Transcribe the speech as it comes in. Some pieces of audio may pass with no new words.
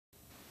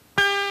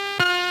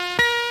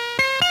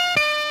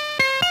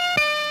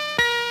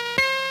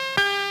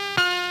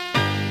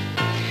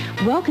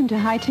Welcome to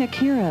High Tech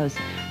Heroes,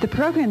 the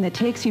program that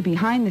takes you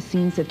behind the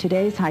scenes of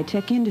today's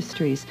high-tech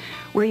industries,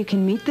 where you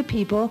can meet the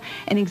people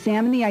and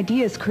examine the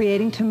ideas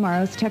creating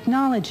tomorrow's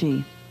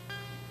technology.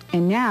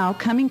 And now,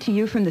 coming to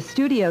you from the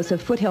studios of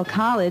Foothill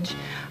College,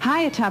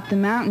 high atop the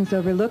mountains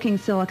overlooking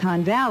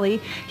Silicon Valley,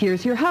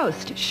 here's your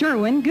host,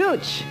 Sherwin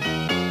Gooch.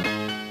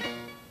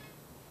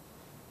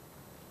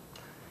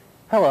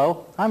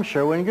 Hello, I'm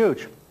Sherwin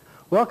Gooch.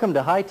 Welcome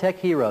to High Tech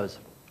Heroes.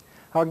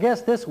 Our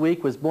guest this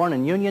week was born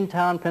in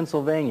Uniontown,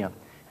 Pennsylvania,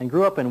 and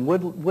grew up in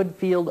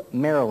Woodfield,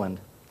 Maryland.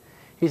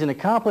 He's an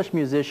accomplished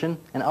musician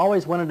and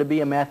always wanted to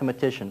be a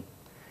mathematician.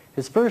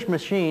 His first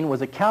machine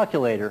was a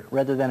calculator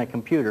rather than a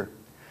computer.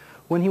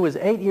 When he was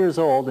 8 years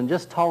old and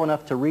just tall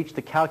enough to reach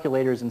the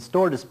calculators and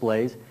store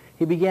displays,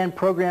 he began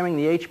programming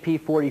the HP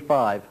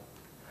 45.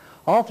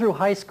 All through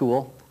high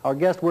school, our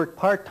guest worked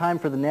part-time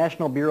for the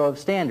National Bureau of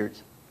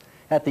Standards.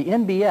 At the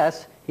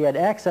NBS, he had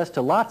access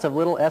to lots of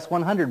little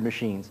S100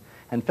 machines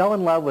and fell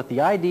in love with the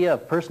idea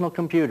of personal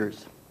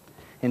computers.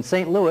 In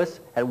St. Louis,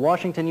 at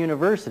Washington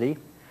University,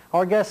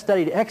 our guest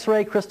studied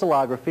X-ray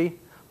crystallography,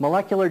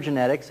 molecular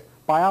genetics,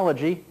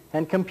 biology,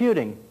 and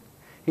computing.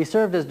 He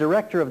served as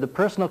director of the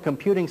Personal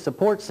Computing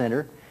Support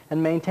Center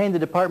and maintained the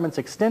department's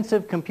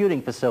extensive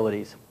computing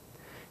facilities.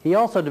 He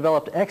also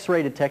developed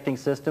X-ray detecting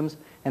systems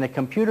and a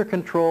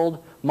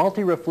computer-controlled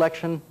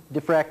multi-reflection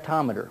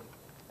diffractometer.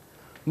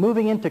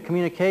 Moving into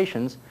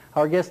communications,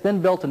 our guest then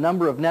built a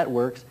number of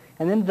networks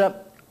and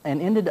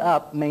ended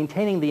up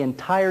maintaining the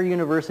entire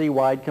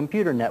university-wide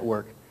computer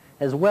network,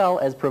 as well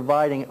as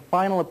providing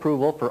final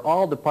approval for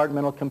all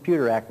departmental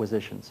computer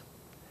acquisitions.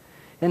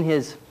 In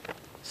his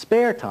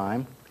spare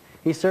time,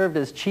 he served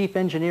as chief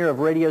engineer of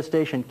radio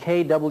station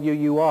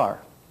KWUR.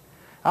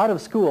 Out of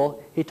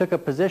school, he took a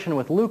position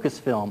with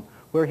Lucasfilm,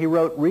 where he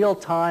wrote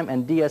real-time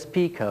and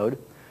DSP code,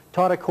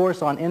 taught a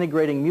course on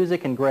integrating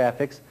music and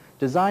graphics,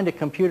 designed a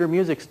computer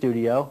music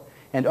studio,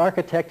 and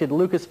architected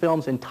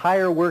Lucasfilm's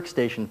entire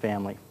workstation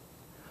family.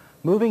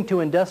 Moving to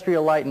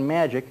Industrial Light and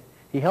Magic,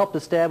 he helped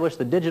establish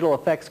the Digital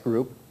Effects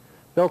Group,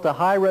 built a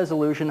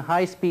high-resolution,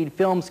 high-speed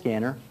film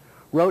scanner,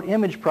 wrote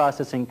image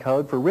processing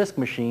code for RISC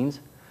machines,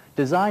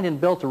 designed and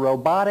built a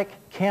robotic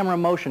camera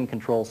motion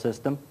control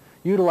system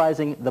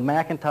utilizing the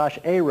Macintosh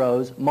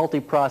A-Rose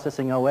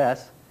multiprocessing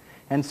OS,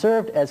 and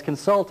served as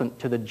consultant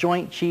to the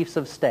Joint Chiefs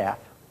of Staff.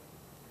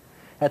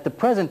 At the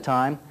present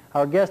time,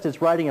 our guest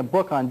is writing a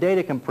book on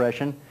data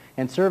compression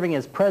and serving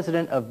as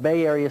president of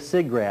Bay Area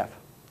SIGGRAPH.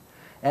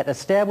 At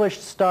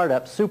established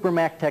startup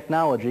Supermac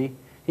Technology,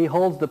 he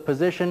holds the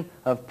position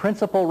of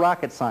principal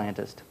rocket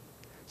scientist.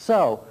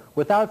 So,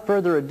 without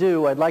further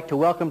ado, I'd like to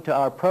welcome to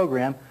our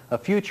program a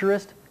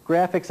futurist,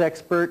 graphics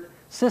expert,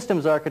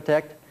 systems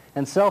architect,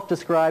 and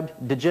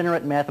self-described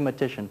degenerate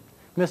mathematician,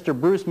 Mr.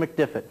 Bruce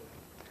McDiffett.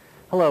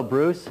 Hello,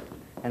 Bruce,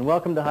 and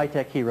welcome to High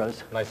Tech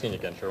Heroes. Nice seeing you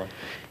again, Sherwin.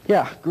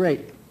 Yeah,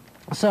 great.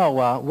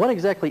 So, what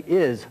exactly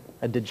is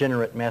a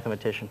degenerate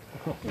mathematician?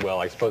 Well,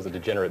 I suppose a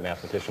degenerate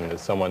mathematician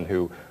is someone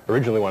who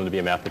originally wanted to be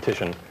a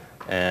mathematician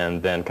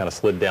and then kind of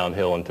slid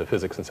downhill into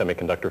physics and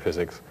semiconductor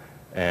physics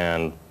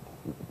and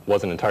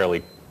wasn't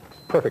entirely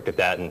perfect at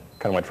that and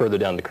kind of went further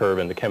down the curve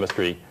into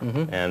chemistry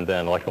and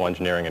then electrical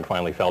engineering and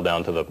finally fell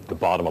down to the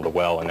bottom of the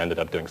well and ended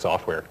up doing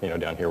software, you know,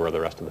 down here where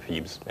the rest of the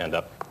Phoebes end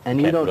up. And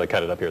you can't really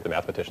cut it up here at the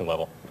mathematician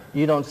level.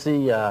 You don't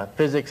see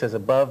physics as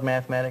above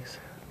mathematics?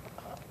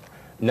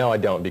 No, I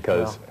don't,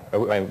 because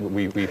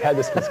we've had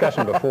this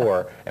discussion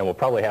before, and we'll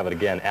probably have it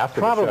again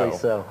after the show. Probably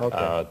so,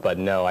 okay. But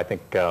no, I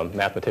think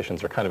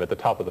mathematicians are kind of at the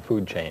top of the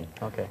food chain.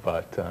 Okay.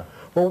 But,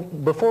 well,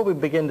 before we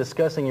begin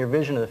discussing your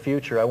vision of the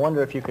future, I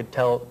wonder if you could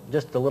tell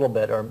just a little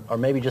bit, or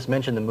maybe just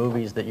mention the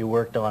movies that you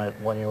worked on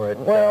when you were at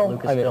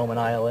Lucasfilm and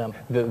ILM.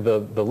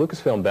 The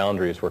Lucasfilm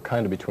boundaries were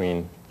kind of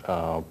between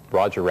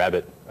Roger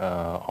Rabbit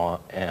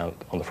on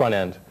the front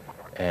end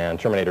and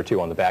Terminator 2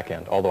 on the back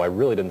end, although I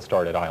really didn't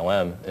start at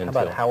ILM until... How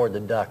about Howard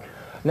the Duck?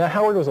 Now,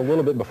 Howard was a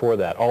little bit before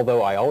that,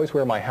 although I always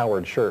wear my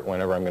Howard shirt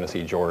whenever I'm going to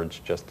see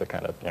George, just to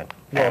kind of, you know...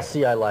 Well,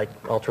 see, I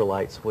like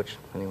ultralights, which,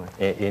 anyway...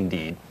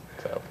 Indeed.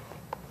 So,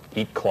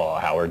 eat claw,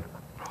 Howard.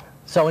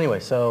 So, anyway,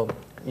 so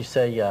you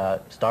say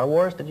Star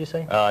Wars, did you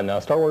say? No,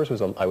 Star Wars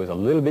I was a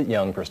little bit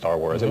young for Star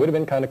Wars. It would have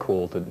been kind of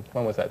cool to...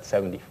 When was that,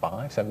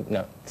 75?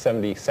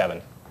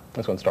 77.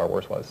 That's when Star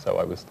Wars was, so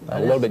I was a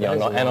little bit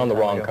young and on the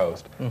wrong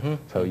coast.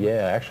 So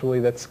yeah, actually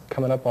that's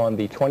coming up on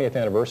the 20th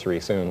anniversary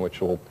soon,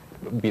 which will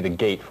be the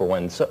gate for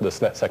when the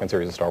second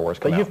series of Star Wars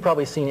comes out. But you've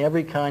probably seen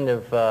every kind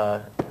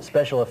of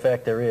special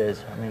effect there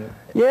is. I mean,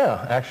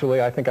 yeah,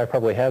 actually I think I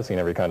probably have seen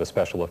every kind of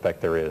special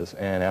effect there is,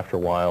 and after a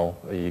while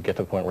you get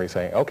to the point where you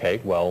say, okay,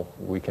 well,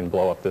 we can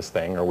blow up this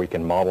thing, or we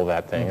can model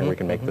that thing, and we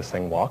can make this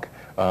thing walk.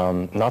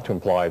 Not to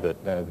imply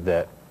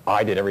that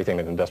I did everything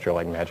that Industrial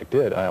Light and Magic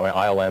did.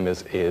 ILM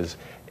is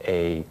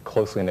a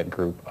closely knit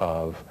group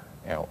of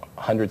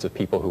hundreds of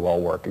people who all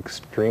work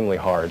extremely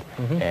hard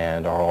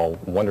and are all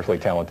wonderfully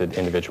talented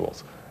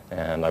individuals.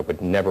 And I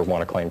would never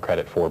want to claim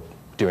credit for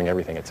doing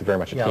everything. It's very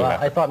much a team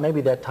effort. I thought maybe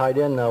that tied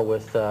in, though,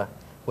 with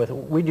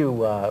we do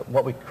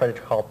what we try to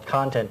call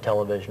content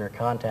television or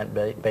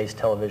content-based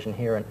television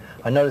here, and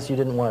I noticed you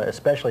didn't want to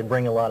especially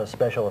bring a lot of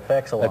special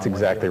effects along. That's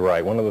exactly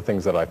right. One of the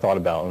things that I thought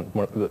about,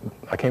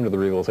 I came to the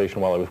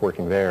realization while I was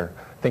working there,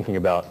 thinking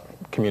about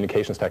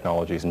communications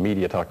technologies and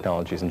media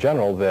technologies in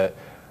general, that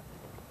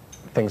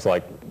things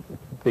like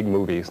big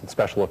movies and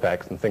special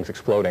effects and things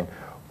exploding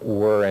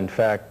were in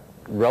fact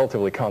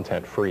relatively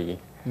content-free.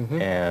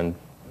 And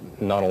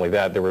not only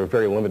that, there were a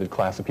very limited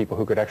class of people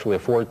who could actually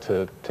afford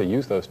to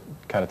use those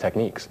kind of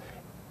techniques.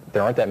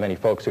 There aren't that many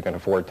folks who can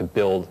afford to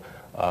build,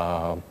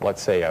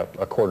 let's say, a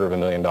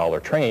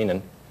 $250,000 train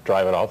and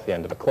drive it off the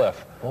end of a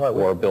cliff,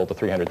 or build a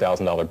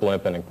 $300,000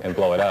 blimp and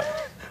blow it up.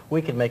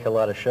 We could make a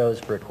lot of shows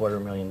for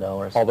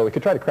 $250,000. Although we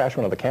could try to crash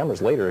one of the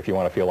cameras later if you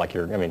want to feel like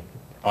you're, I mean,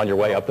 on your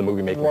way up the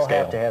movie-making scale. We'll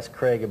have to ask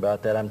Craig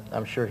about that.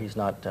 I'm sure he's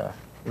not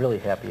really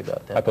happy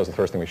about that. I suppose the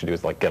first thing we should do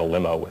is like get a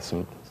limo with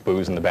some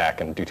booze in the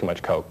back and do too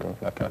much coke and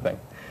that kind of thing.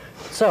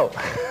 So,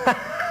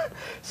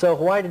 so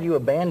why did you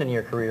abandon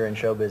your career in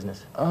show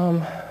business?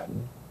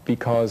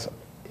 Because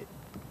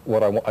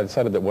I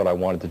decided that what I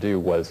wanted to do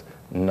was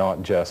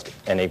not just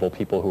enable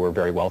people who are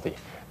very wealthy.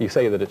 You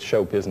say that it's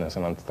show business,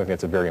 and I think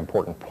that's a very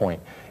important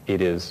point.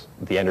 It is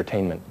the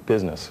entertainment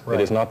business. Right.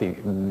 It is not the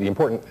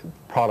important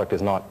product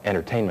is not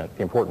entertainment.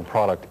 The important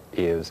product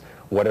is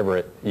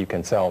whatever you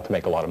can sell to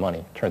make a lot of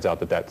money. Turns out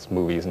that that's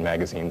movies and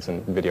magazines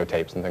and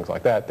videotapes and things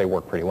like that. They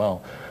work pretty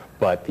well.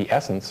 But the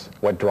essence,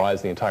 what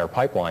drives the entire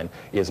pipeline,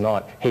 is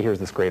not, hey, here's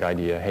this great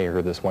idea, hey,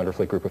 here's this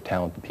wonderfully group of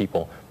talented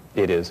people.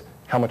 It is,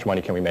 how much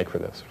money can we make for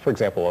this? For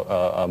example,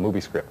 a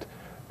movie script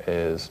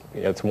is,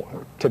 it's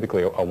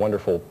typically a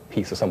wonderful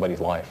piece of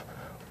somebody's life.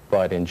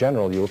 But in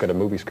general, you look at a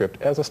movie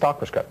script as a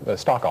stock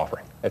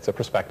offering. It's a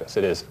prospectus.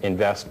 It is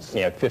invest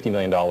 $50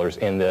 million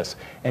in this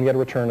and get a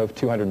return of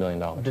 $200 million.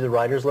 Do the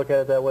writers look at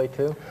it that way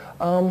too?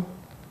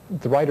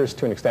 The writers,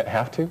 to an extent,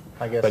 have to.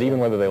 I guess. But even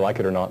whether they like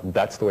it or not,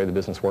 that's the way the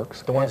business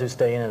works. The ones who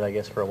stay in it, I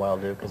guess, for a while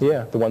do.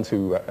 Yeah, the ones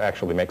who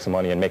actually make some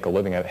money and make a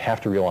living at it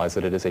have to realize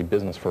that it is a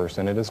business first,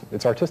 and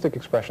it's artistic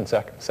expression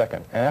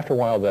second. And after a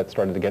while, that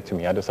started to get to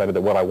me. I decided that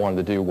what I wanted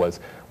to do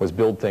was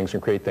build things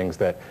and create things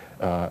that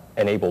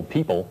enabled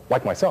people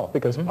like myself,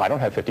 because I don't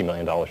have $50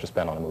 million to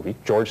spend on a movie.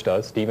 George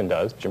does, Stephen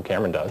does, Jim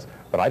Cameron does,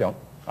 but I don't.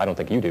 I don't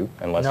think you do,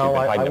 unless you've been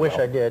hiding it. No, I wish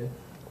I did,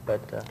 but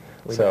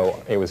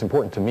so it was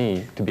important to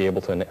me to be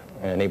able to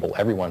enable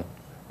everyone,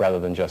 rather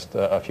than just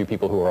a few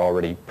people who are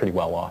already pretty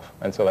well off.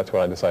 And so that's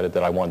what I decided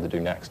that I wanted to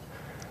do next.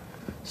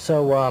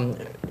 So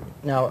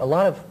now a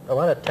lot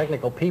of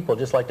technical people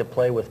just like to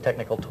play with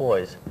technical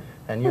toys,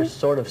 and you're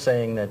sort of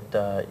saying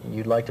that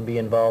you'd like to be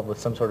involved with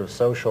some sort of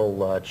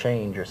social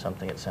change or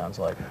something, it sounds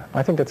like.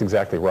 I think that's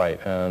exactly right.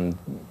 And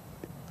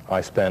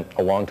I spent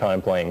a long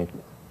time playing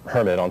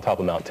Hermit on top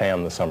of Mount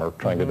Tam this summer,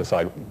 trying to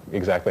decide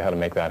exactly how to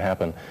make that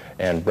happen,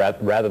 and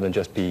rather than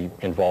just be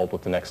involved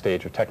with the next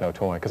stage of techno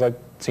toy, because I'd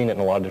seen it in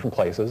a lot of different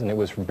places, and it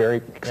was very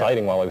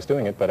exciting while I was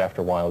doing it, but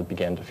after a while it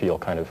began to feel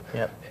kind of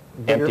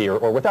empty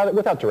or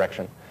without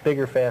direction.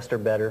 Bigger, faster,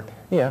 better.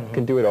 Yeah,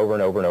 can do it over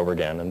and over and over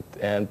again,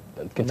 and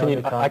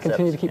continue. I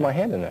continue to keep my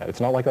hand in that.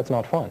 It's not like that's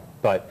not fun,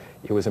 but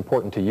it was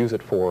important to use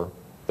it for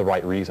the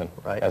right reason,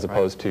 as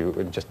opposed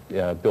to just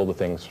build the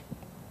things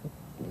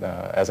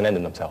as an end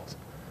in themselves.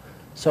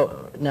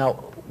 So now,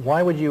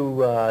 why would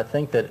you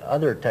think that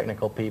other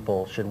technical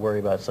people should worry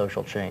about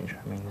social change?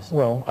 I mean,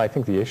 well, I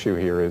think the issue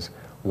here is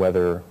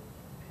whether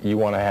you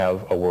want to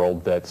have a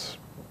world that's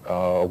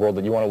a world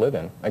that you want to live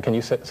in. And can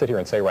you sit here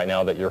and say right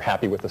now that you're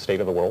happy with the state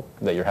of the world,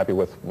 that you're happy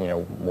with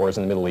wars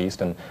in the Middle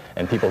East and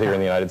people here in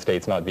the United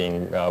States not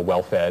being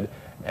well fed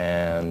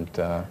and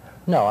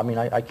No, I mean,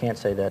 I can't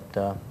say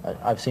that.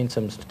 I've seen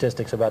some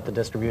statistics about the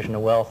distribution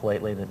of wealth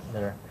lately that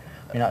are.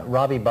 I mean,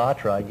 Ravi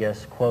Batra, I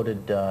guess,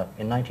 quoted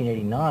in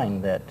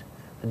 1989 that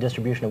the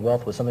distribution of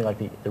wealth was something like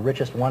the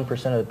richest 1%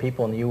 of the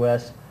people in the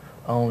U.S.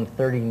 owned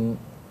 36%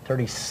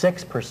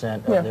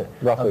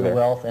 of the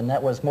wealth, and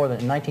that was more than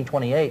in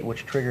 1928,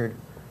 which triggered,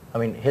 I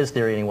mean, his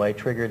theory anyway,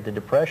 triggered the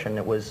Depression.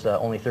 It was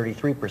only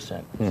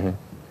 33%.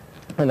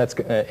 And that's,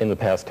 in the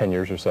past 10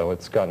 years or so,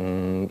 it's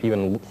gotten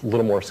even a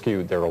little more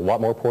skewed. There are a lot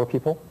more poor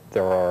people.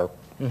 There are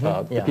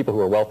the people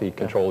who are wealthy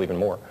control even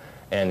more.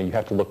 And you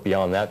have to look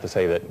beyond that to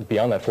say that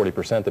beyond that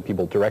 40% that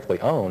people directly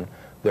own,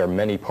 there are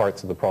many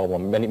parts of the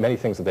problem, many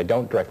things that they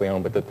don't directly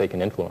own, but that they can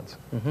influence.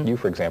 You,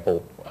 for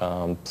example,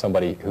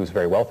 somebody who's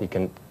very wealthy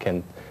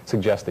can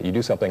suggest that you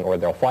do something, or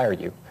they'll fire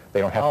you.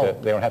 They don't have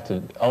to. They don't have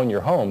to own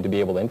your home to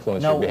be able to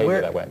influence your behavior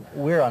that way.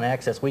 We're on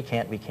Access. We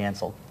can't be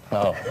canceled.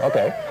 Oh,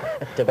 okay.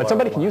 But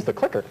somebody can use the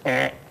clicker.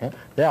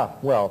 Yeah,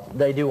 well,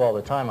 they do all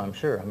the time, I'm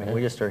sure. I mean, we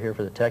just are here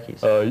for the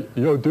techies.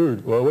 Yo,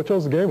 dude, what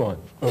show's the game on?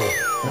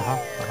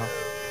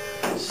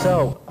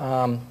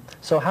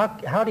 So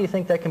how do you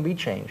think that can be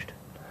changed?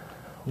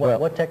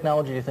 What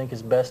technology do you think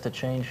is best to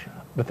change?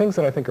 The things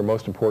that I think are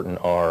most important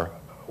are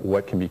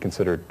what can be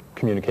considered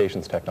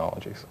communications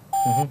technologies.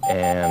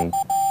 And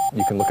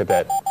you can look at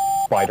that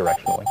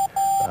bidirectionally.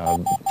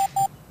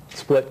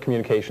 Split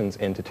communications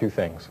into two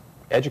things,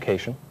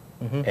 education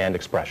and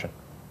expression.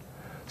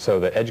 So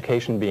that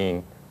education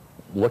being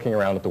looking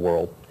around at the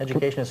world.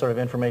 Education is sort of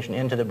information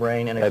into the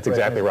brain, and that's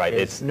exactly right.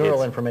 It's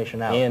neural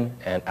information out. In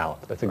and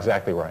out. That's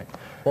exactly right.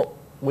 Well,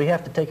 we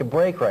have to take a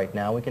break right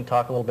now. We can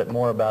talk a little bit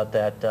more about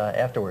that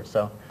afterwards.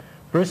 So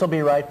Bruce will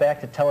be right back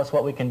to tell us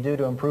what we can do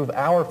to improve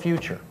our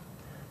future.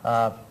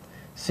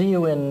 See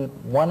you in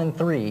 1 and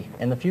 3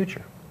 in the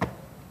future.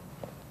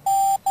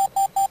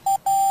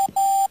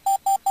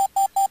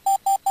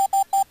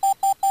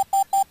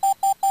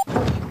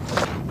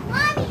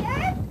 Mommy,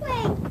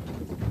 earthquake!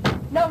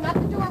 No, not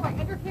the doorway.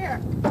 Enter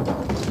here. Come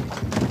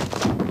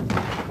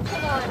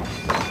on.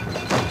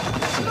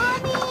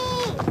 Mommy!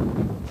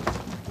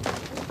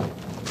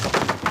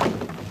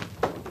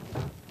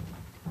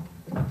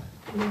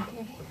 You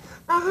okay?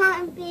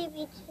 Uh-huh, and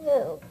baby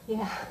too.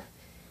 Yeah.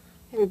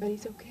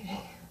 Everybody's okay.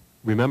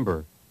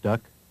 Remember,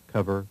 duck,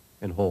 cover,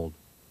 and hold.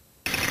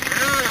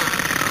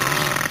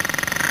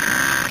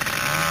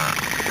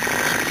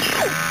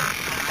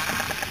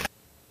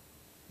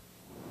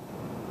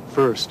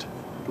 First,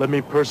 let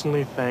me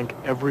personally thank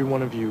every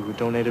one of you who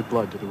donated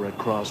blood to the Red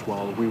Cross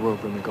while we were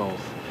over in the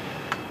Gulf.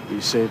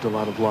 You saved a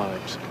lot of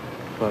lives,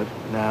 but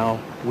now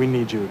we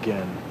need you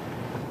again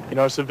in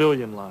our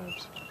civilian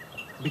lives.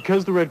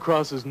 Because the Red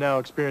Cross is now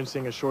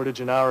experiencing a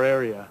shortage in our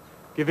area,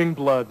 giving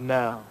blood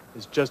now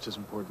is just as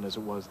important as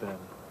it was then.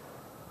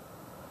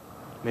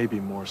 Maybe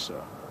more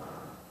so.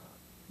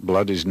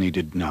 Blood is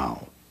needed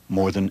now,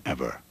 more than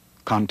ever.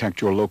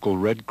 Contact your local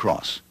Red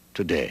Cross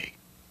today.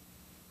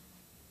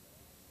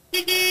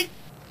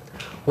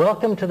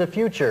 Welcome to the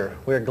future.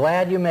 We're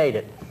glad you made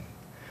it.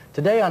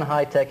 Today on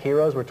High Tech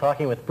Heroes, we're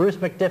talking with Bruce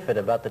McDiffett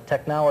about the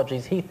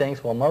technologies he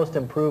thinks will most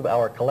improve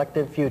our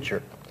collective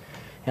future.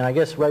 And I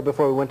guess right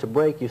before we went to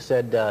break, you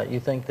said you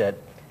think that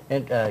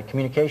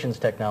communications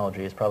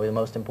technology is probably the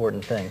most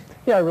important thing.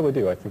 Yeah, I really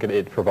do. I think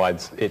it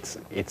provides, it's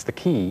the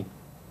key.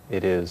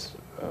 It is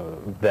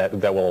that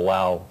will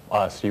allow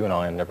us, you and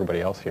I and everybody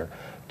else here,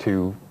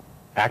 to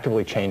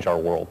actively change our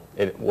world.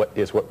 What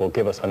will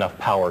give us enough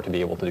power to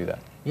be able to do that.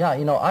 Yeah,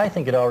 you know, I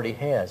think it already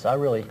has. I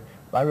really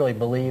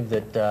believe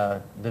that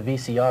the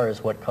VCR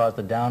is what caused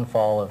the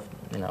downfall of,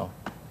 you know,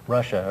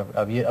 Russia,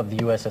 of the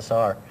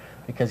USSR.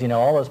 Because, you know,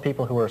 all those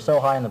people who were so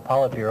high in the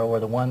Politburo were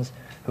the ones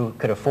who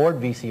could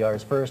afford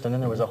VCRs first, and then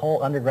there was a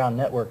whole underground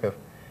network of,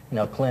 you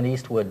know, Clint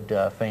Eastwood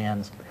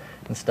fans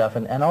and stuff.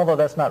 And although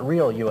that's not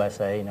real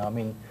USA, you know, I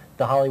mean,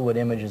 the Hollywood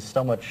image is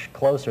so much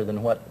closer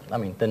than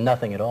than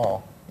nothing at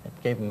all. It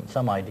gave them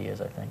some ideas,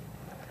 I think.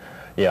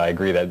 Yeah, I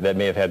agree. That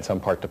may have had some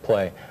part to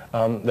play.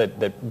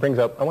 That brings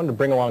up, I wanted to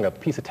bring along a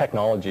piece of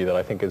technology that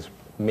I think is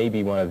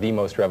maybe one of the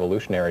most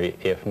revolutionary,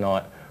 if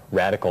not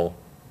radical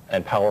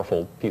and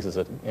powerful pieces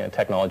of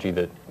technology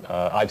that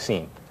I've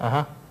seen.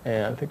 Uh-huh.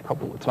 And I think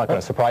probably it's not going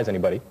to surprise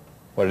anybody.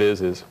 What it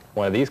is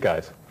one of these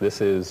guys. This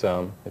is,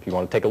 if you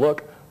want to take a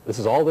look, this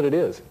is all that it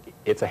is.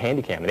 It's a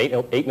Handycam,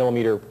 an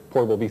 8mm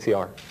portable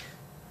VCR.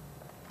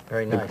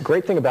 Very nice. The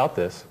great thing about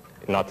this,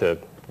 not to,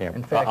 you know,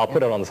 In fact, I'll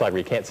put it on the slide where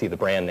you can't see the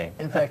brand name.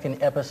 In fact,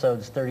 in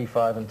episodes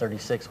 35 and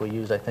 36, we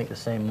used, I think, the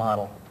same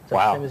model. Is that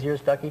Wow. the same as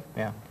yours, Ducky?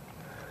 Yeah.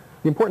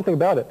 The important thing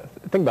about it,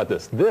 think about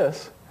this.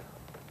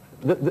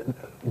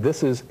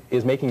 This is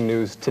making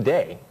news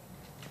today.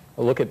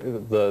 Look at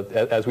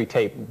as we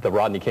tape, the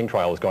Rodney King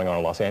trial is going on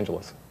in Los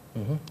Angeles.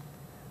 Mm-hmm.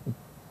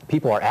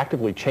 People are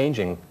actively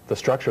changing the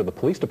structure of the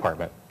police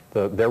department,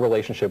 their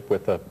relationship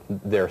with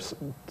their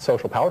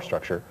social power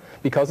structure,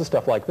 because of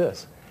stuff like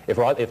this. If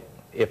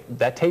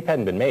that tape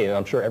hadn't been made, and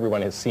I'm sure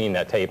everyone has seen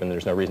that tape, and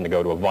there's no reason to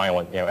go to a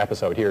violent,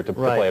 episode here to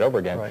play it over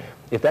again. Right.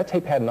 If that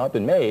tape had not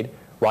been made,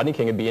 Rodney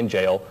King would be in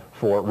jail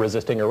for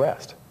resisting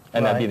arrest,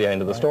 and that'd be the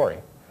end of the story.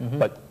 Mm-hmm.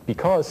 But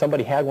because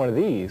somebody had one of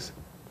these,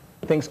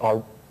 things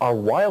are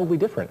wildly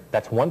different.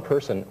 That's one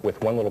person with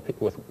one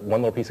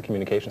little piece of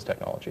communications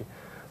technology.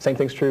 Same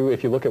thing's true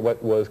if you look at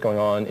what was going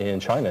on in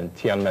China, in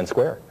Tiananmen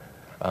Square.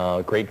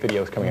 Great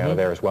videos coming out of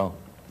there as well.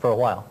 For a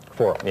while.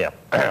 For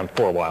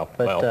a while.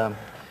 But,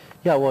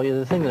 yeah, well,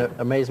 the thing that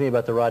amazed me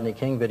about the Rodney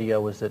King video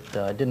was that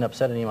it didn't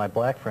upset any of my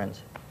black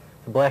friends.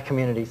 The black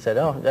community said,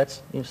 oh,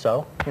 that's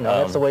so.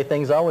 That's the way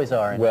things always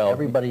are. And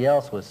everybody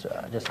else was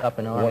just up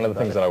in arms. One of the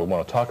things that I would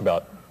want to talk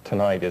about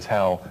tonight is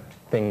how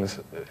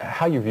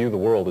you view the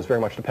world is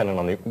very much dependent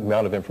on the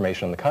amount of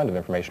information and the kind of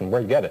information,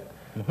 where you get it.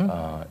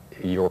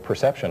 Mm-hmm. Your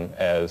perception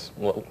as,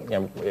 well,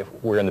 if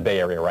we're in the Bay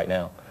Area right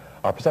now,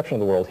 our perception of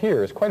the world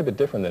here is quite a bit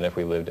different than if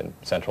we lived in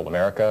Central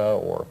America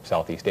or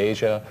Southeast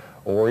Asia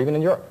or even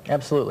in Europe.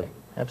 Absolutely.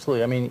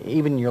 Absolutely. I mean,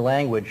 even your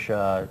language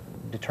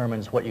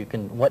determines what you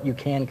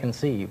can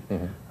conceive.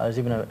 Mm-hmm. There's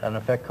even an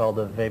effect called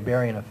the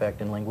Weberian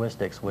effect in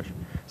linguistics, which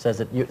says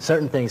that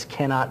certain things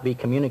cannot be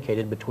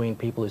communicated between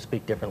people who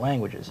speak different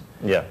languages.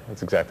 Yeah,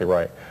 that's exactly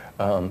right.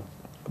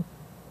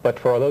 But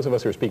for those of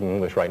us who are speaking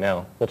English right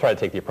now, we'll try to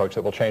take the approach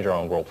that we'll change our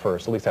own world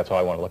first. At least that's how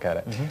I want to look at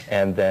it. Mm-hmm.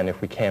 And then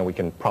if we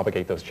can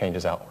propagate those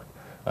changes outward.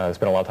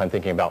 Spent a lot of time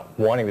thinking about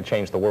wanting to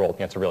change the world.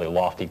 It's a really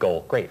lofty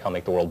goal. Great, I'll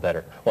make the world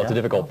better. Well, it's a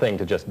difficult thing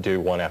to just do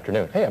one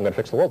afternoon. Hey, I'm going to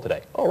fix the world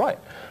today. All right.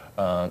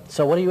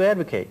 So what do you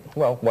advocate?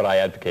 Well, what I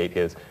advocate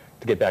is,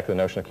 to get back to the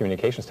notion of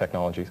communications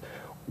technologies,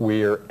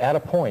 we're at a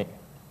point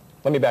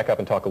let me back up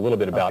and talk a little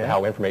bit about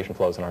how information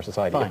flows in our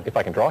society. Fine. If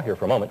I can draw here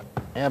for a moment.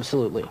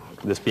 Absolutely.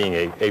 This being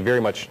a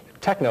very much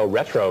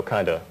techno-retro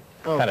kind of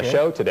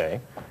show today.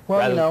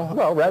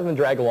 Well, rather than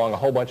drag along a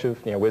whole bunch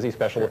of whizzy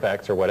special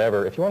effects or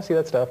whatever, if you want to see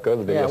that stuff, go to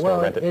the video store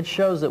and rent it. It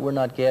shows that we're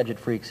not gadget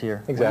freaks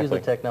here. Exactly. We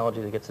use the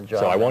technology that gets the job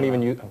So I won't done.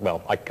 even use,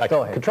 well, I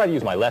could try to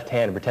use my left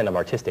hand and pretend I'm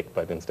artistic,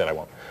 but instead I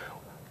won't.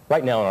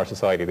 Right now in our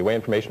society, the way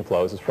information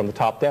flows is from the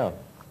top down.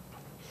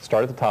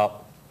 Start at the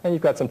top, and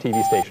you've got some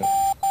TV station,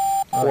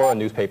 or a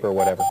newspaper or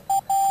whatever.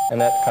 And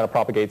that kind of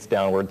propagates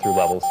downward through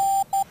levels.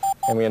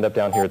 And we end up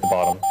down here at the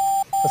bottom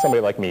with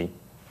somebody like me,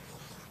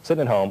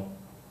 sitting at home,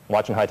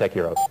 watching High-Tech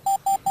Heroes.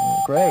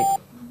 Great.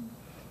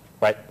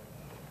 Right?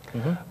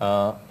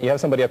 You have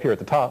somebody up here at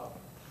the top,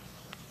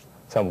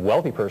 some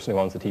wealthy person who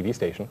owns the TV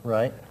station,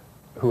 Right.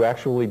 who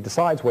actually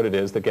decides what it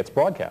is that gets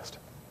broadcast.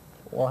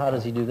 Well, how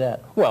does he do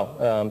that?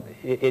 Well,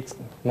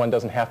 one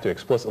doesn't have to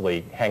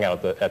explicitly hang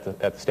out at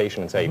the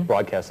station and say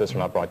broadcast this or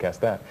not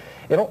broadcast that.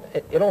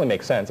 It only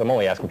makes sense. I'm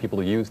only asking people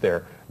to use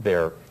their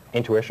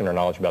intuition or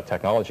knowledge about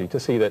technology to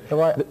see that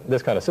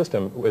this kind of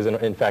system is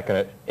in fact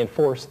going to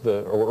enforce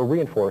or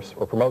reinforce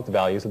or promote the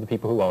values of the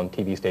people who own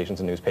TV stations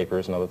and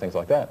newspapers and other things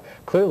like that.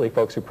 Clearly,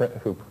 folks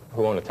who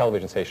own a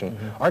television station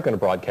aren't going to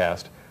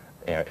broadcast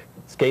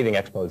scathing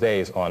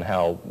exposés on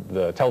how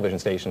the television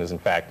station is in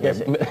fact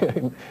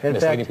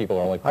misleading people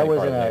or only I playing was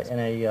part in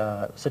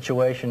a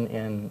situation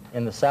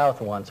in the South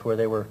once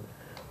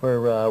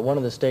where one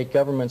of the state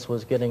governments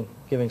was giving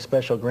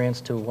special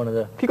grants to one of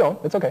the Keep going.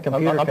 It's okay.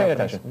 computer I'm paying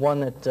companies. attention. One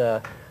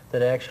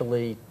that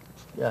actually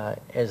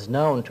is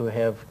known to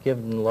have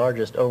given the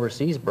largest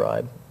overseas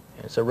bribe.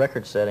 It's a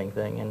record-setting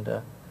thing,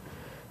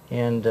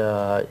 and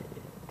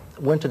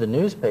went to the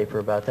newspaper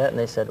about that, and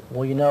they said,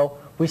 well,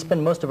 we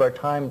spend most of our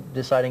time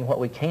deciding what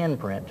we can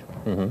print,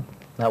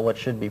 not what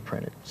should be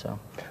printed. So.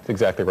 That's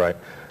exactly right.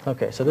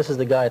 Okay, so this is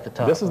the guy at the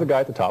top. This is the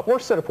guy at the top, or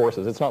set of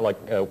forces. It's not like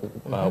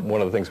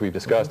one of the things we've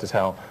discussed is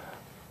how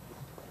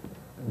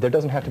there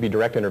doesn't have to be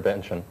direct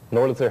intervention,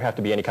 nor does there have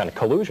to be any kind of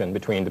collusion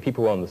between the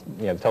people who own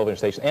the television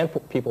station and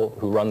people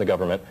who run the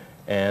government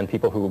and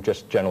people who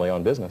just generally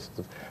own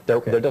businesses.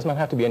 There does not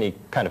have to be any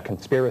kind of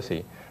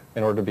conspiracy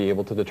in order to be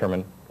able to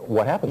determine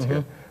what happens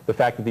here. The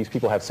fact that these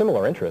people have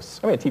similar interests,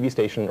 I mean, a TV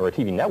station or a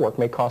TV network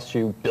may cost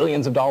you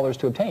billions of dollars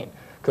to obtain.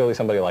 Clearly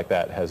somebody like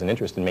that has an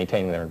interest in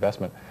maintaining their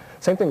investment.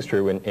 Same thing's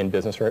true in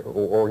business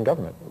or in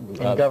government.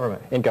 In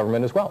government. In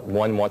government as well.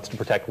 One wants to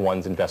protect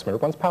one's investment or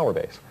one's power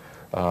base.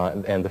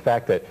 And the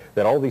fact that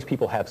all these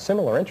people have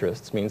similar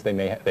interests means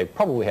they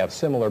probably have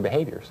similar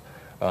behaviors.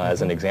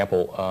 As an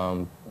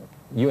example,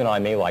 you and I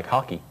may like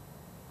hockey.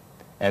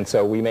 And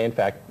so we may in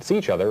fact see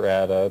each other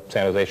at a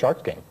San Jose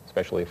Sharks game,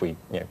 especially if we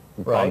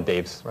buy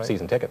Dave's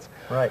season tickets.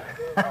 Right.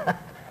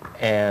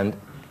 And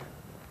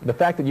the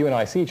fact that you and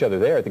I see each other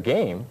there at the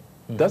game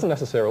doesn't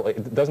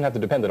have to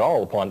depend at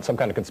all upon some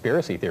kind of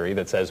conspiracy theory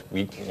that says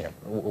we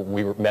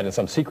were met in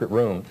some secret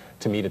room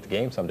to meet at the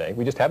game someday.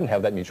 We just happen to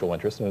have that mutual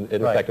interest, and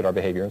it affected our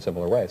behavior in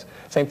similar ways.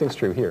 Same thing's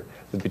true here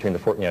between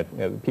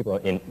the people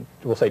in,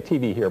 we'll say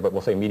TV here, but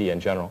we'll say media in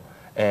general,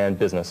 and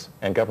business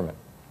and government.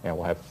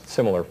 We'll have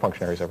similar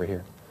functionaries over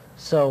here.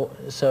 So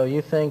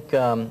you think,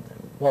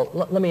 well,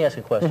 let me ask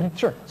a question.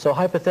 Sure. So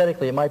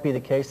hypothetically, it might be the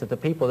case that the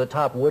people at the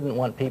top wouldn't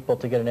want people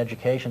to get an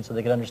education so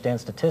they could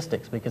understand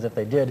statistics, because if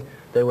they did,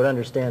 they would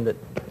understand that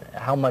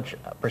how much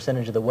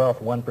percentage of the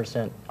wealth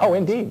 1%. Oh,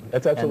 indeed.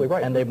 That's absolutely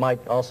right. And they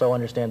might also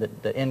understand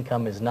that the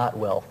income is not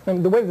wealth.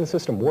 And the way the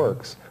system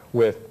works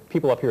with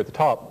people up here at the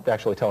top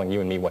actually telling you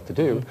and me what to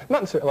do,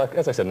 not necessarily, like,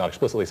 as I said, not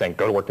explicitly saying,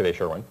 go to work today,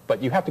 Sherwin,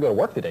 but you have to go to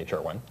work today,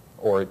 Sherwin,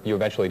 or you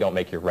eventually don't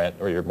make your rent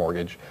or your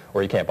mortgage,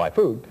 or you can't buy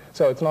food.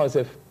 So it's not as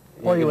if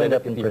or you end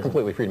up in you're prison.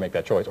 completely free to make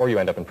that choice, or you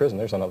end up in prison.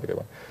 There's another good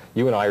one.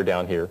 You and I are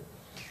down here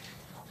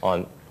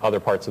on other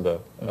parts of the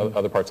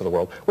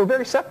world. We're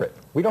very separate.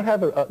 We don't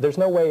have there's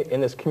no way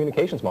in this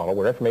communications model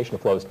where information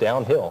flows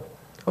downhill.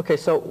 Okay,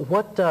 so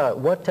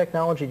what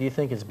technology do you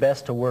think is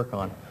best to work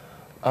on?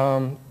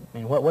 I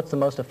mean, what's the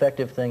most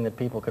effective thing that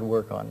people could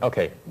work on?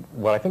 Okay,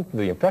 well, I think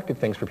the effective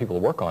things for people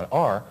to work on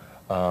are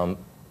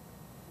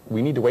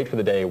we need to wait for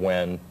the day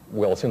when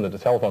we'll assume that the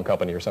telephone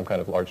company or some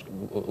kind of large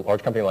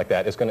company like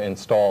that is going to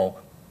install,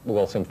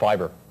 we'll assume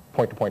fiber,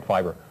 point-to-point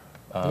fiber.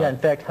 Yeah, in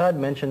fact, HUD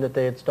mentioned that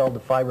they installed the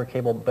fiber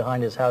cable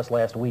behind his house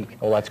last week.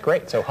 Well, that's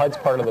great. So HUD's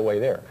part of the way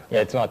there.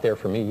 Yeah. It's not there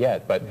for me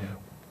yet, but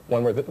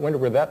when we're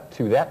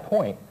to that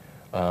point,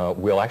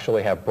 we'll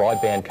actually have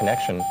broadband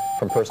connection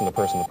from person to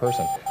person to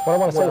person. What I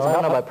want to say is I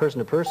don't know about person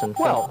to person.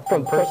 Well,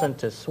 from person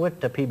to switch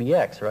to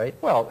PBX, right?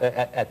 Well,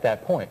 at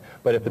that point.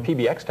 But if the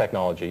PBX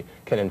technology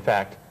can in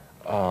fact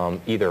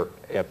either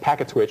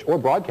packet switch or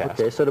broadcast.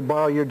 Okay, so to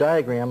borrow your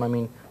diagram, I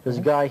mean, there's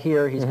a guy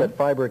here, he's got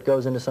fiber, it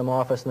goes into some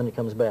office, and then it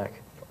comes back.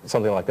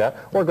 Something like that.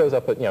 Or it goes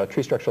up a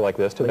tree structure like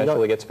this to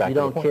eventually gets back to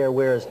the point. You don't care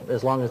where,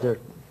 as long as they're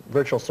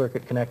virtual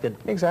circuit connected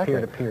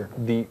peer-to-peer.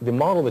 The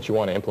model that you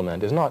want to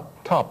implement is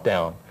not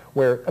top-down,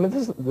 where, I mean,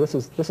 this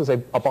is a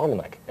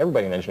bottleneck.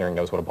 Everybody in engineering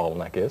knows what a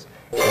bottleneck is.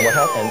 And what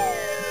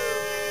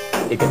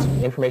happens,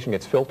 information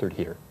gets filtered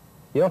here.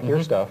 You don't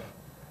hear stuff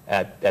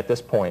at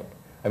this point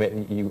I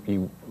mean,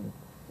 you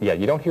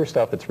don't hear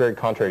stuff that's very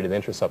contrary to the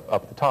interests up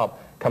at the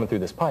top coming through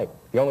this pipe.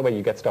 The only way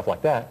you get stuff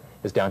like that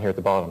is down here at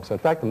the bottom. So in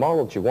fact, the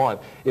model that you want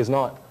is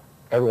not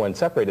everyone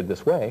separated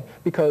this way,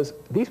 because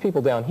these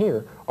people down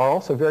here are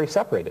also very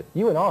separated.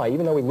 You and I,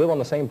 even though we live on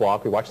the same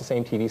block, we watch the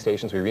same TV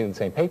stations, we read the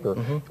same paper,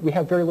 we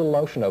have very little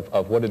notion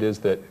of what it is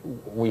that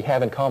we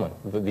have in common,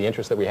 the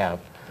interests that we have.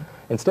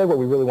 Instead, what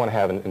we really want to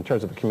have in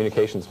terms of a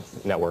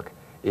communications network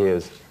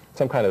is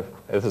some kind of,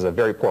 this is a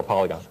very poor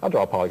polygon. I'll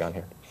draw a polygon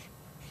here.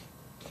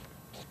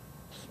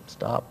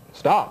 Stop.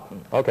 Stop.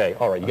 Okay,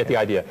 all right, you get the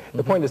idea.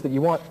 The point is that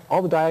you want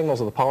all the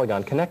diagonals of the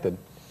polygon connected.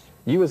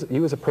 You as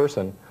a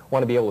person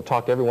want to be able to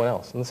talk to everyone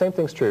else. And the same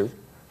thing's true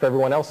for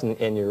everyone else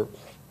in your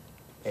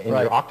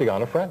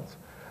octagon of friends.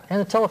 And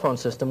the telephone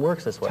system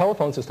works this way. The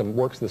telephone system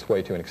works this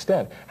way to an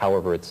extent.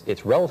 However,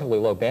 it's relatively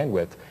low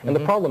bandwidth. And the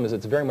problem is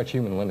it's very much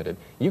human limited.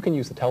 You can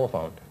use the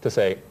telephone to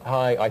say,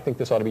 hi, I think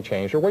this ought to be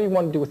changed, or what do you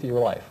want to do with your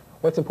life?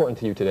 What's important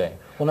to you today?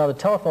 Well, now the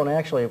telephone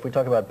actually, if we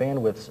talk about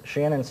bandwidths,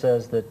 Shannon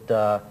says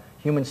that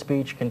human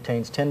speech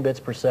contains 10 bits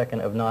per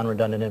second of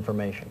non-redundant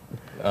information.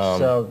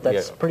 So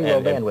that's pretty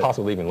low bandwidth. And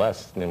possibly even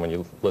less than when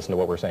you listen to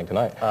what we're saying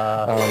tonight.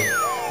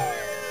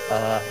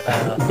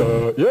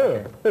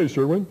 Yeah. Hey,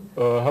 Sherwin.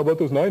 How about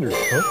those Niners?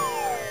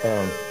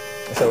 Huh?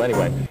 So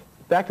anyway,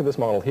 back to this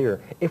model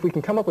here. If we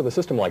can come up with a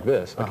system like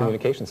this, a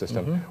communication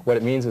system, what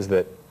it means is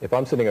that if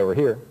I'm sitting over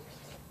here,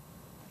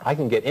 I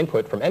can get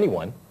input from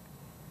anyone,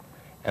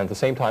 and at the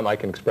same time I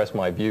can express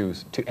my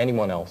views to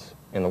anyone else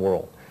in the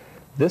world.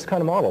 This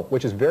kind of model,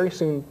 which is very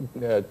soon,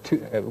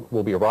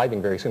 will be arriving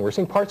very soon. We're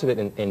seeing parts of it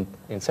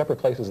in separate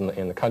places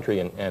in the country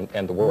and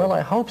the world. Well,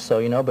 I hope so,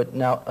 you know, but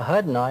now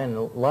HUD and I and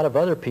a lot of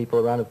other people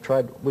around have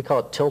tried, we call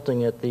it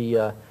tilting at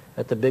the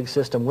big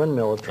system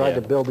windmill, have tried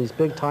to build these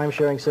big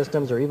time-sharing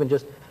systems or even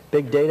just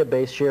big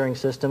database sharing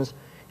systems.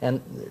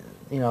 And,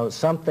 you know,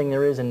 something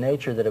there is in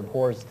nature that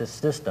abhors this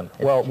system.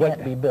 It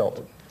can't be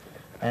built.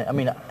 I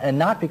mean, and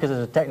not because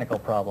it's a technical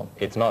problem.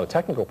 It's not a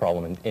technical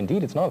problem.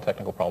 Indeed, it's not a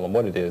technical problem.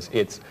 What it is,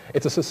 it's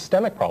a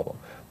systemic problem.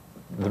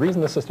 The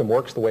reason the system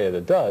works the way that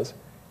it does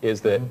is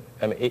that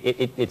I mean,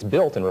 it's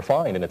built and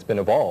refined and it's been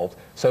evolved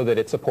so that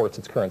it supports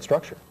its current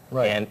structure.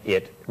 Right. And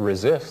it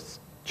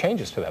resists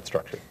changes to that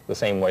structure the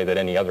same way that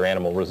any other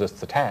animal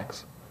resists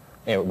attacks.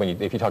 You know,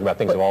 if you talk about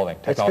things evolving,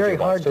 technology it's very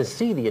evolves hard to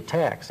see the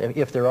attacks,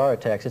 if there are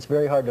attacks. It's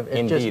very hard to.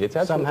 Indeed, it's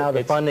somehow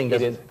the funding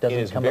doesn't come about. It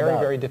is very,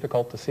 very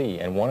difficult to see,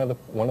 and one of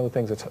the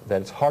things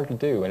that it's hard to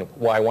do, and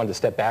why I wanted to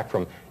step back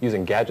from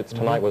using gadgets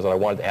tonight was that I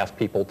wanted to ask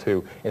people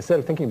to, instead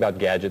of thinking about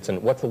gadgets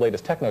and what's the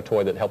latest techno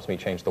toy that helps me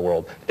change the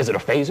world, is it a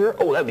phaser?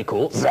 Oh, that'd be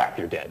cool. Zap,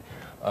 you're dead.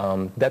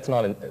 That's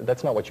not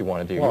what you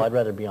want to do. Well, I'd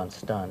rather be on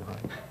stun.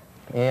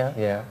 Right?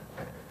 Yeah.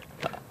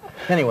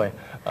 Anyway.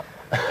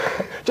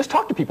 Just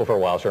talk to people for a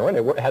while, Sherwin.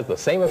 It has the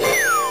same effect.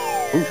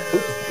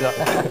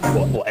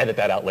 We'll edit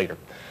that out later.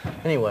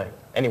 Anyway.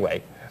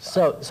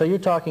 So you're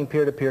talking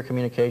peer-to-peer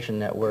communication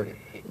network,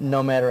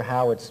 no matter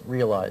how it's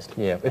realized.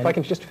 Yeah. If I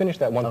can just finish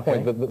that one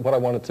point,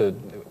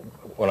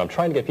 what I'm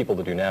trying to get people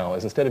to do now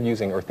is instead of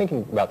using or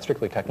thinking about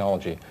strictly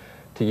technology,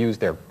 to use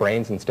their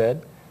brains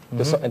instead,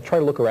 and try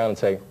to look around and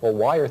say, well,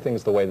 why are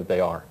things the way that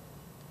they are?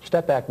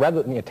 Step back,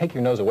 rather than take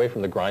your nose away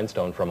from the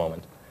grindstone for a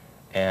moment,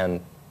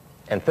 and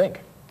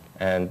think.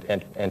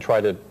 And try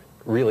to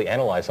really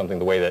analyze something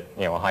the way that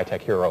a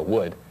high-tech hero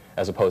would,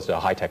 as opposed to a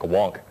high-tech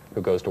wonk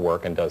who goes to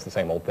work and does the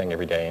same old thing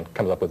every day and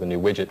comes up with a new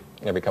widget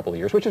every couple of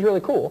years, which is really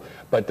cool,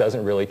 but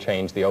doesn't really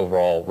change the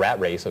overall rat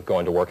race of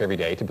going to work every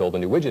day to build a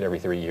new widget every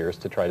 3 years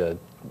to try to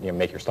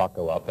make your stock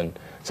go up and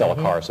sell a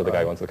car so the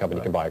guy who owns the company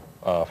can buy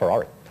a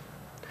Ferrari.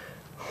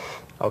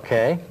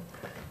 Okay.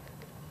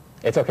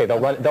 It's okay. They'll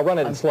run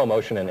it in slow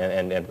motion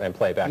and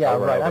play it back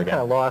over and over again. I'm kind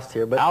of lost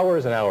here, but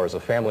hours and hours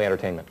of family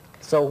entertainment.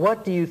 So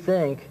what do you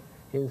think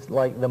is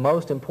like the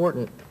most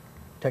important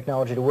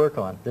technology to work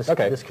on?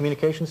 This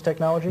communications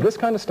technology? This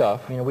kind of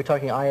stuff. Are we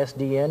talking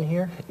ISDN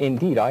here?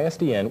 Indeed,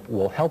 ISDN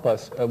will help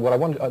us. The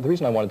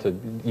reason I wanted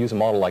to use a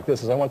model like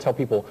this is I want to tell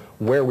people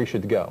where we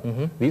should go.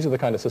 These are the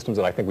kind of systems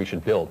that I think we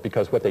should build,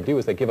 because what they do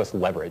is they give us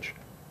leverage.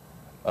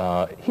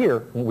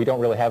 Here, we don't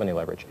really have any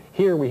leverage.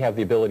 Here, we have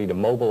the ability to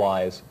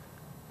mobilize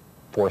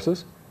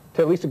forces,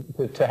 to at least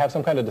to have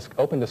some kind of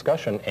open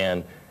discussion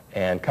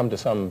and come to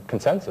some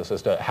consensus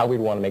as to how we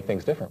want to make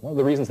things different. One of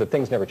the reasons that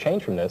things never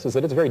change from this is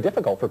that it's very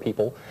difficult for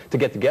people to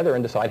get together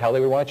and decide how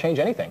they would want to change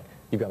anything.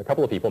 You've got a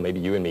couple of people,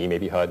 maybe you and me,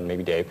 maybe HUD and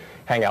maybe Dave,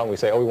 hang out and we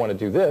say, oh, we want to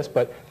do this,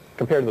 but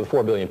compared to the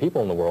 4 billion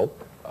people in the world,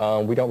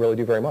 we don't really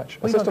do very much.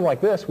 A system like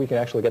this, we can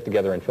actually get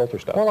together and filter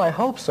stuff. Well, I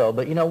hope so,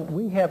 but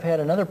we have had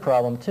another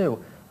problem too.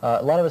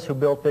 A lot of us who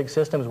built big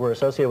systems were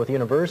associated with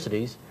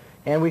universities,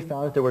 and we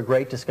found that there were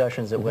great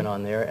discussions that went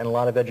on there and a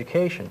lot of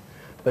education.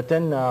 But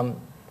then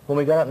when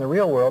we got out in the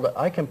real world,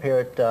 I compare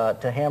it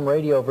to ham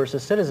radio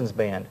versus citizens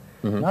band.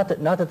 Not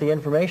that the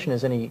information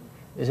is any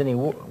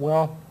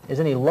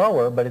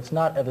lower, but it's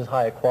not of as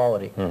high a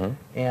quality.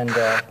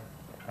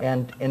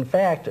 And in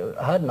fact,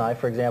 HUD and I,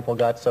 for example,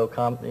 got so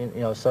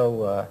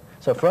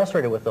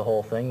frustrated with the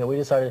whole thing that we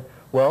decided,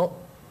 well,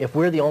 if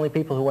we're the only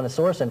people who want to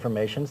source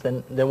information,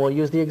 then we'll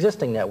use the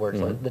existing networks,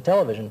 like the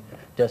television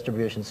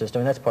distribution system,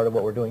 and that's part of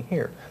what we're doing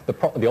here.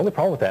 The only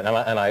problem with that,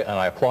 and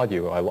I applaud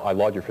you, I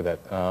laud you for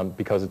that,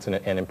 because it's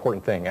an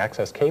important thing.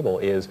 Access cable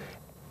is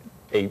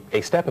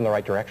a step in the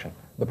right direction.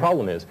 The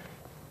problem is,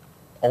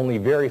 only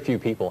very few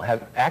people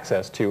have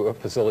access to a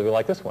facility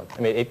like this one. I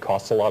mean, it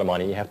costs a lot of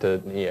money. You have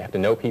to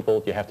know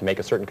people. You have to make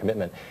a certain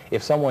commitment.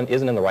 If someone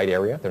isn't in the right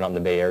area, they're not in the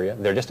Bay Area,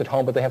 they're just at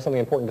home, but they have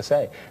something important to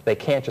say, they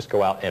can't just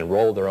go out and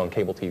roll their own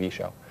cable TV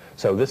show.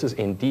 So this is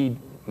indeed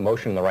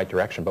motion in the right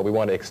direction, but we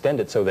want to extend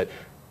it so that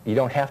you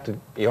don't have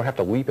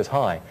to leap as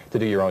high to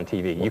do your own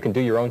TV. You can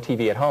do your own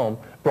TV at home,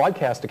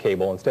 broadcast to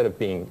cable instead of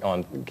being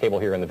on cable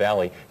here in the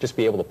Valley, just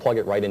be able to plug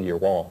it right into your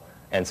wall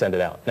and send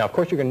it out. Now, of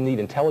course, you're going to need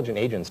intelligent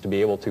agents to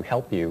be able to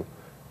help you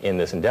in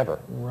this endeavor.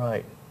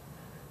 Right.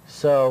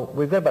 So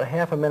we've got about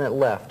half a minute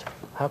left.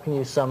 How can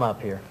you sum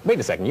up here? Wait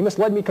a second. You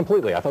misled me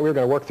completely. I thought we were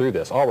going to work through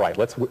this. All right,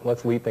 let's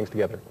lead things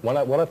together. One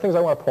of the things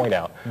I want to point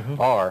out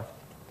are,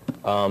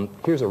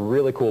 here's a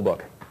really cool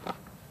book.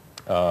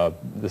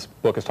 This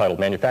book is titled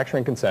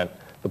Manufacturing Consent,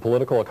 The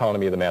Political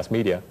Economy of the Mass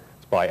Media.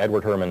 It's by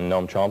Edward Herman and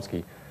Noam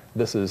Chomsky.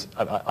 This is,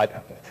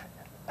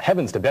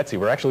 heavens to Betsy,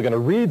 we're actually going to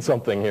read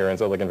something here in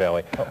Silicon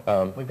Valley.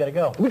 We've got to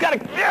go. We got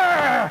to,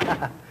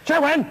 yeah!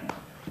 Sherwin!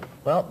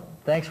 Well,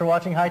 thanks for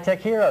watching High Tech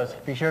Heroes.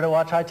 Be sure to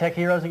watch High Tech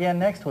Heroes again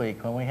next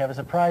week when we have a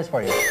surprise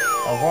for you.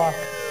 Au revoir.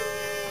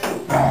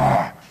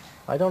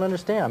 I don't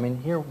understand. I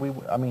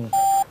mean,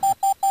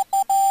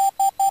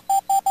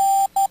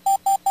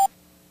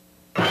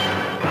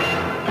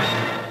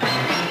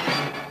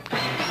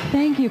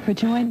 Thank you for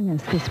joining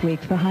us this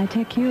week for High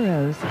Tech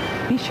Heroes.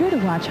 Be sure to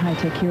watch High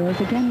Tech Heroes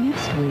again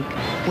next week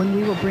when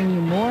we will bring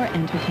you more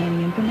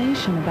entertaining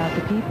information about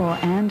the people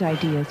and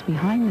ideas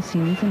behind the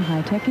scenes in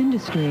high-tech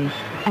industry.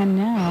 And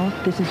now,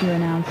 this is your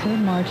announcer,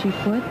 Margie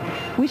Foote,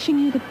 wishing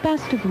you the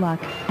best of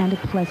luck and a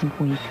pleasant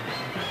week.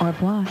 Au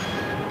revoir.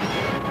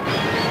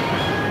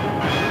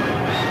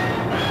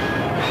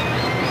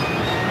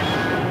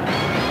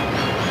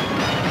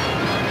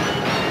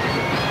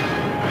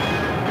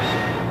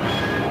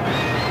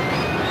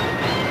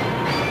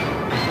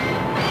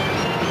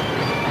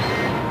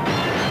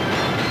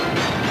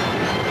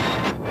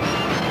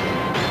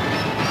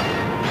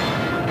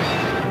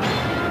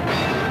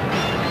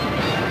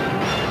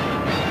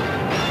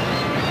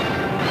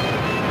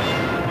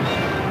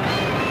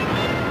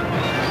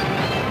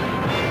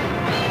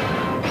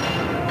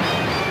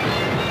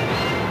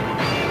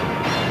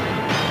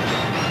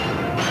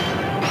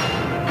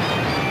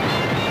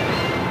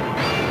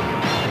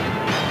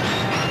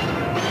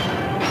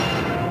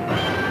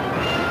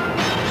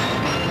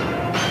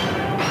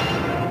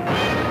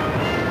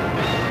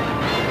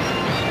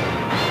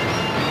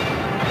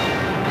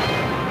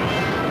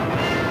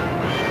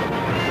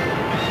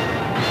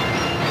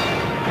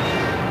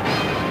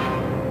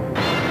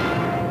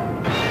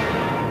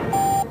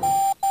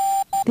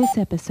 This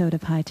episode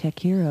of High Tech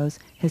Heroes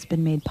has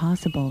been made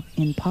possible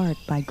in part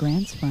by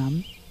grants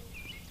from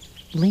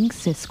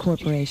Linksys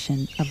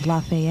Corporation of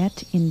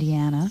Lafayette,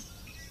 Indiana,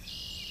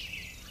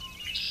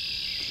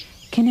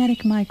 Kinetic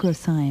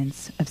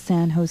Microscience of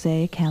San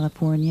Jose,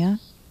 California,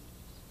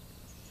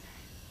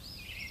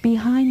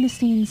 Behind the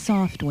Scenes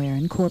Software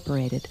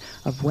Incorporated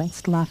of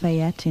West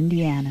Lafayette,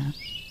 Indiana,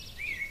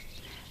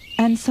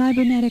 and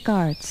Cybernetic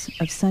Arts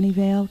of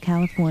Sunnyvale,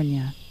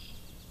 California.